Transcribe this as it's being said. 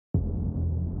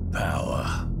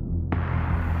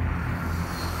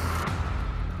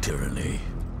tyranny,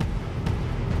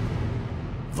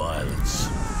 violence.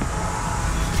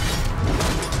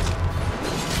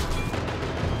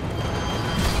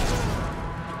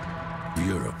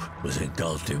 Europe was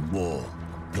engulfed in war,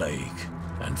 plague,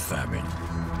 and famine.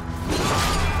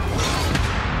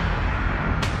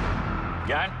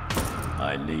 Jan?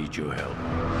 I need your help.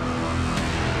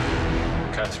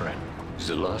 Catherine. It's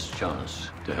the last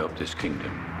chance to help this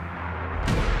kingdom.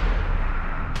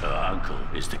 Her uncle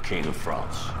is the King of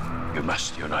France. You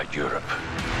must unite Europe.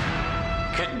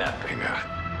 Kidnapping her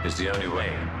is the only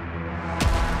way.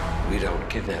 We don't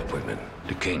kidnap women.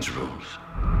 The King's rules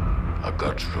are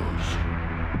God's rules.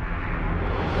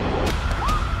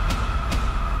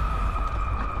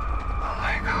 Oh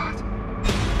my God.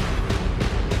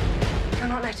 You're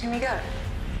not letting me go.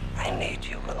 I need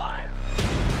you alive.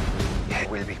 Yeah,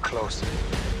 we'll be close.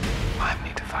 I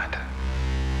need to find her.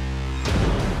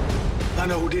 I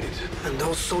know who did it, and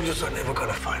those soldiers are never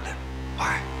gonna find him.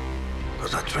 Why?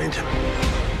 Because I trained him.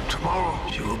 Tomorrow,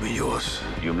 she will be yours.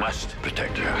 You must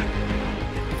protect her.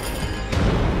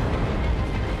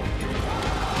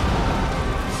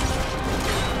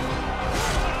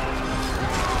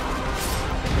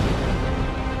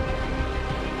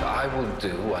 I will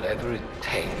do whatever it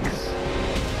takes.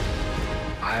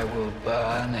 I will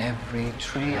burn every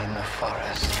tree in the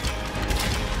forest.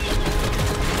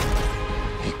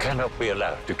 He cannot be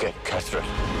allowed to get Catherine.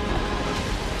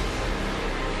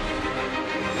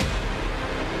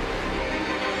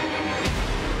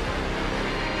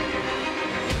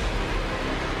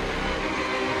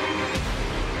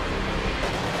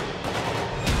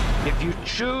 If you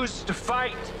choose to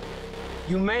fight,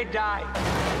 you may die.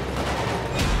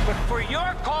 But for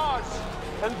your cause,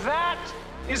 and that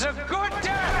is a good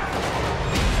death!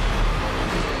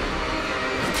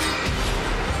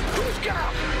 Who's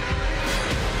got?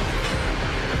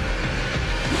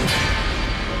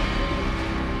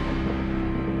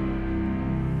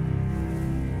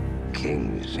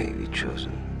 Kings may be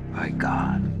chosen by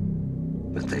God,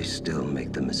 but they still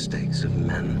make the mistakes of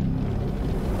men.